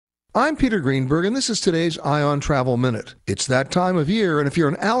I'm Peter Greenberg, and this is today's Ion Travel Minute. It's that time of year, and if you're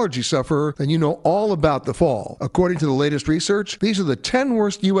an allergy sufferer, then you know all about the fall. According to the latest research, these are the 10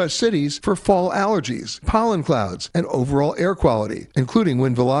 worst U.S. cities for fall allergies, pollen clouds, and overall air quality, including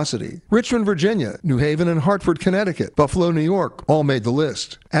wind velocity. Richmond, Virginia, New Haven and Hartford, Connecticut, Buffalo, New York, all made the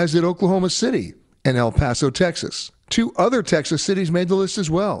list, as did Oklahoma City and El Paso, Texas. 2 other Texas cities made the list as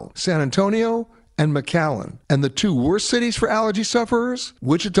well, San Antonio and McAllen. And the 2 worst cities for allergy sufferers,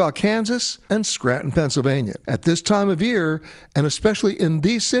 Wichita, Kansas, and Scranton, Pennsylvania. At this time of year, and especially in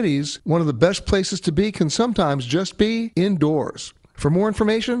these cities, one of the best places to be can sometimes just be indoors. For more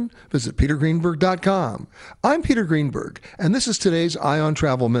information, visit petergreenberg.com. I'm Peter Greenberg, and this is today's Ion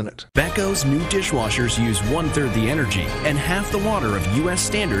Travel Minute. Beco's new dishwashers use 1/3 the energy and half the water of U.S.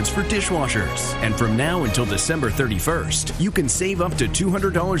 standards for dishwashers. And from now until December 31st, you can save up to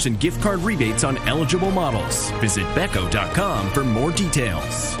 $200 in gift card rebates on eligible models. Visit Beco.com for more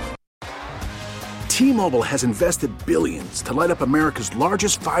details. T-Mobile has invested billions to light up America's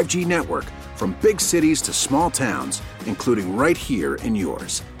largest 5G network, from big cities to small towns, including right here in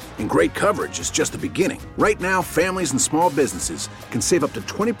yours. And great coverage is just the beginning. Right now, families and small businesses can save up to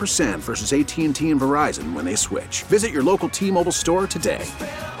 20% versus AT&T and Verizon when they switch. Visit your local T-Mobile store today.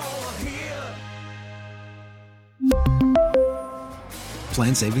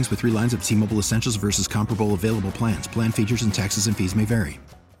 Plan savings with 3 lines of T-Mobile Essentials versus comparable available plans. Plan features and taxes and fees may vary.